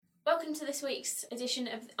welcome to this week's edition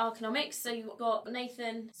of Archinomics. So you've got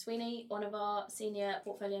Nathan Sweeney, one of our senior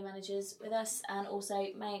portfolio managers with us, and also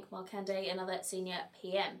Mayank Markande, another senior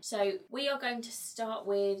PM. So we are going to start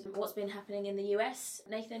with what's been happening in the US.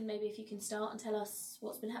 Nathan, maybe if you can start and tell us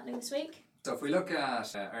what's been happening this week. So if we look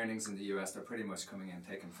at earnings in the US, they're pretty much coming in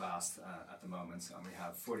taken fast at the moment, and we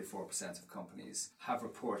have 44% of companies have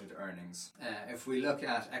reported earnings. If we look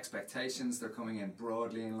at expectations, they're coming in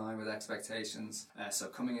broadly in line with expectations. So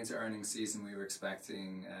coming into earnings season, we were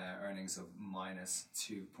expecting earnings of minus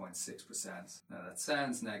 2.6%. Now that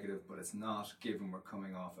sounds negative, but it's not, given we're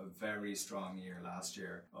coming off a very strong year last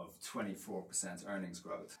year of 24% earnings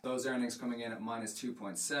growth. Those earnings coming in at minus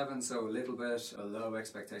 2.7, so a little bit below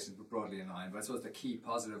expectations, but broadly in line. But I suppose the key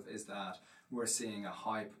positive is that we're seeing a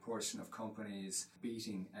high proportion of companies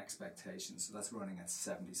beating expectations. So that's running at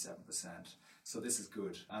 77%. So this is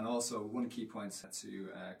good. And also one key point to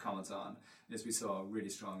comment on is we saw really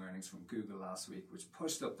strong earnings from Google last week, which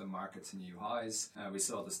pushed up the market to new highs. We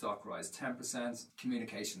saw the stock rise 10%.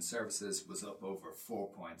 Communication services was up over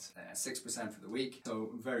 4.6% for the week.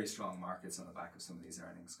 So very strong markets on the back of some of these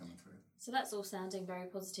earnings coming through. So that's all sounding very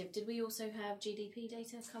positive. Did we also have GDP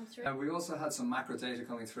data come through? We also had some macro data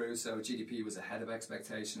coming through. So GDP was ahead of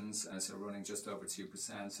expectations, so running just over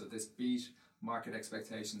 2%. So this beat market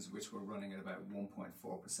expectations, which were running at about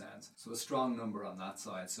 1.4%. So a strong number on that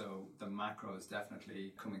side. So the macro is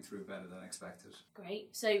definitely coming through better than expected. Great.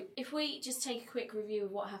 So if we just take a quick review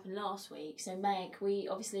of what happened last week. So Meg, we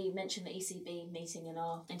obviously mentioned the ECB meeting in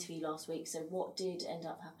our interview last week. So what did end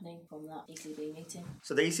up happening from that ECB meeting?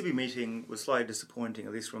 So the ECB meeting was slightly disappointing,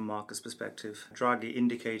 at least from a market's perspective. Draghi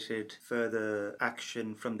indicated further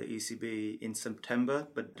action from the ECB in September,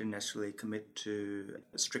 but didn't necessarily commit to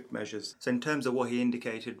strict measures. So in terms of what he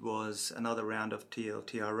indicated was another round of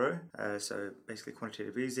TLTRO, so basically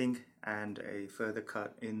quantitative easing, and a further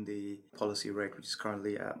cut in the policy rate, which is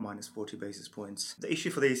currently at minus 40 basis points. The issue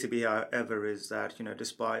for the ECB, however, is that,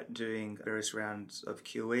 despite doing various rounds of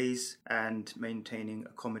QEs and maintaining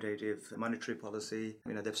accommodative monetary policy,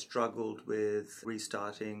 they've struggled with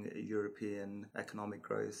restarting European economic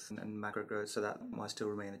growth and macro growth, so that might still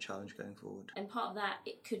remain a challenge going forward. And part of that,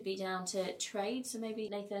 it could be down to trade. So maybe,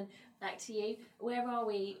 Nathan, back to you. Where are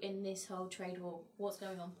we in this whole trade war? What's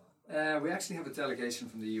going on? We actually have a delegation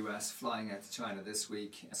from the US flying out to China this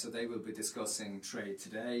week, so they will be discussing trade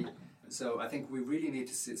today. So I think we really need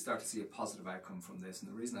to start to see a positive outcome from this,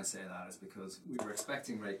 and the reason I say that is because we were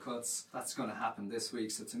expecting rate cuts. That's going to happen this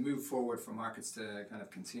week, so to move forward for markets to kind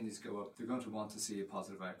of continue to go up, they're going to want to see a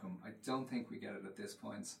positive outcome. I don't think we get it at this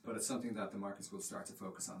point, but it's something that the markets will start to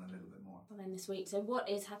focus on a little bit more. Well, then this week, so what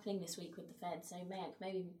is happening this week with the Fed? So Meg,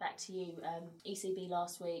 maybe back to you. ECB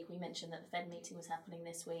last week, we mentioned that the Fed meeting was happening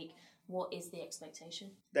this week. What is the expectation?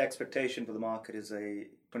 The expectation for the market is a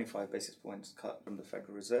 25 basis points cut from the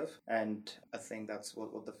Federal Reserve, and I think that's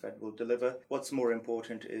what the Fed will deliver. What's more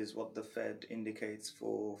important is what the Fed indicates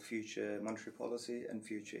for future monetary policy and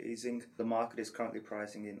future easing. The market is currently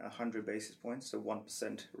pricing in 100 basis points, so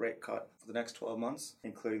 1% rate cut for the next 12 months,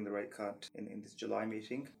 including the rate cut in this July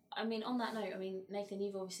meeting. On that note, Nathan,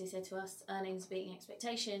 you've obviously said to us earnings beating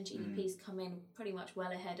expectation, GDP's come in pretty much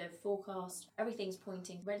well ahead of forecast. Everything's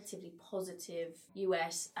pointing relatively positive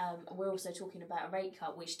US. We're also talking about a rate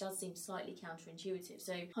cut, which does seem slightly counterintuitive.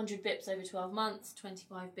 So 100 bips over 12 months,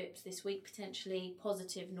 25 bips this week, potentially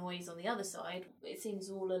positive noise on the other side. It seems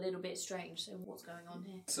all a little bit strange. So what's going on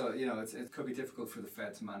here? So, it could be difficult for the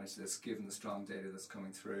Fed to manage this given the strong data that's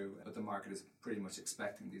coming through, but the market is pretty much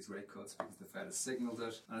expecting these rate cuts because the Fed has signalled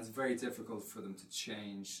it, and it's very difficult for them to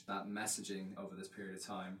change that messaging over this period of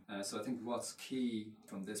time. So I think what's key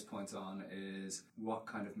from this point on is what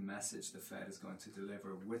kind of message the Fed is going to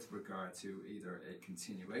deliver with regard to either a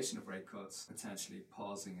continuation of rate cuts, potentially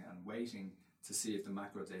pausing and waiting to see if the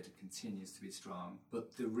macro data continues to be strong.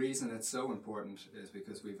 But the reason it's so important is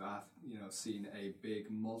because we've seen a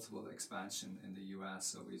big multiple expansion in the US.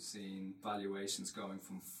 So we've seen valuations going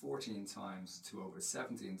from 14 times to over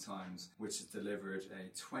 17 times, which has delivered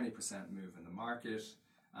a 20% move in the market.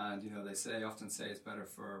 And they often say it's better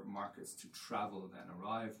for markets to travel than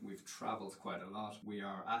arrive. We've traveled quite a lot. We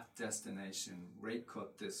are at destination rate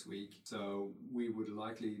cut this week. So we would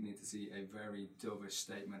likely need to see a very dovish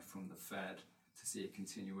statement from the Fed to see a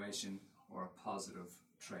continuation or a positive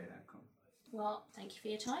trade outcome. Well, thank you for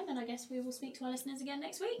your time, and I guess we will speak to our listeners again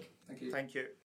next week. Thank you. Thank you.